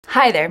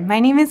Hi there, my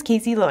name is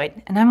Casey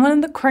Lloyd, and I'm one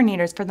of the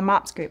coordinators for the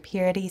MOPS group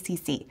here at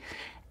ACC.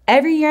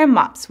 Every year in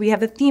MOPS, we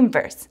have a theme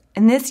verse,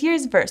 and this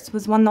year's verse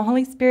was one the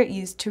Holy Spirit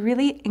used to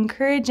really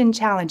encourage and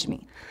challenge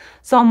me.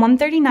 Psalm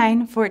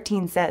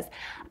 139:14 says,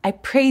 "I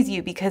praise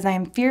you because I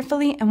am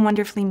fearfully and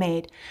wonderfully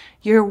made.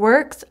 Your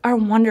works are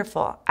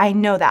wonderful. I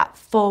know that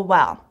full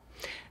well."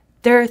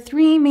 There are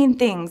three main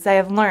things I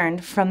have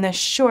learned from this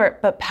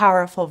short but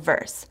powerful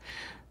verse.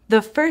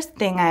 The first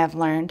thing I have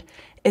learned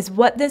is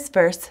what this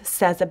verse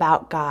says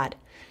about God.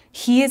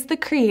 He is the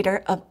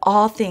creator of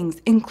all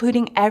things,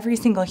 including every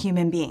single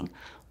human being.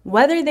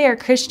 Whether they are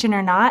Christian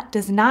or not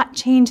does not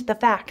change the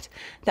fact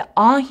that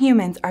all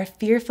humans are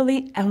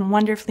fearfully and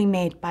wonderfully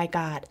made by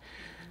God.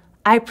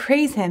 I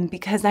praise him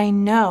because I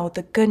know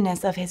the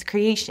goodness of his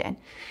creation.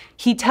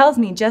 He tells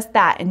me just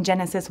that in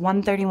Genesis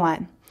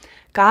 1:31.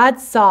 God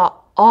saw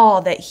all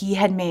that he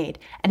had made,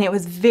 and it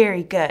was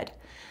very good.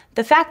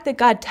 The fact that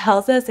God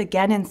tells us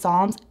again in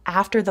Psalms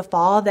after the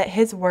fall that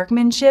his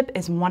workmanship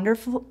is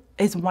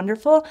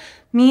wonderful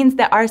means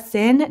that our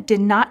sin did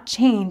not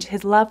change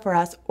his love for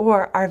us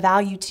or our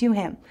value to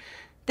him.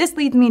 This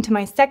leads me to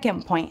my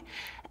second point,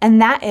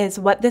 and that is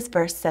what this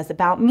verse says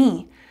about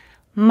me.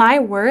 My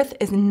worth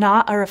is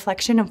not a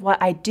reflection of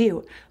what I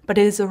do, but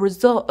it is a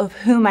result of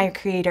who my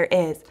Creator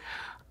is.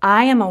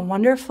 I am a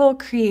wonderful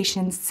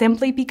creation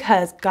simply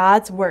because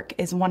God's work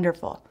is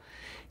wonderful.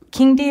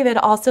 King David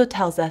also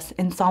tells us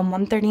in Psalm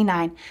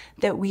 139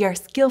 that we are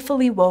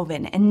skillfully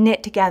woven and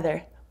knit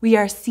together. We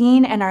are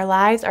seen and our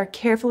lives are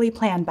carefully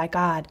planned by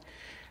God.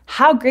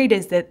 How great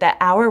is it that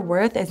our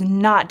worth is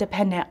not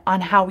dependent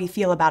on how we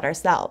feel about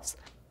ourselves?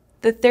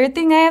 The third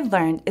thing I have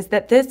learned is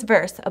that this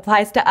verse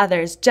applies to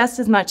others just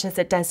as much as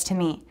it does to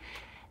me.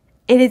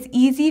 It is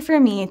easy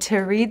for me to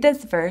read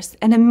this verse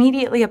and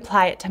immediately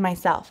apply it to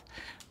myself.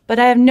 But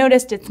I have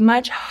noticed it's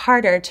much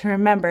harder to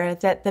remember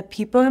that the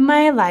people in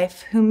my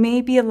life who may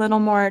be a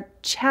little more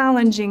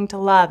challenging to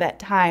love at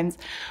times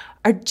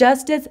are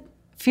just as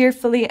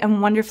fearfully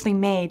and wonderfully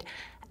made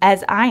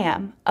as I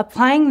am.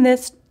 Applying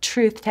this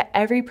truth to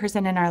every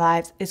person in our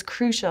lives is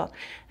crucial,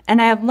 and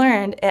I have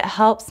learned it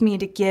helps me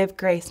to give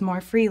grace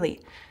more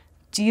freely.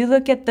 Do you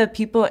look at the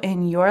people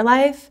in your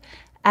life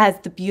as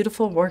the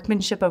beautiful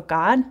workmanship of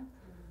God?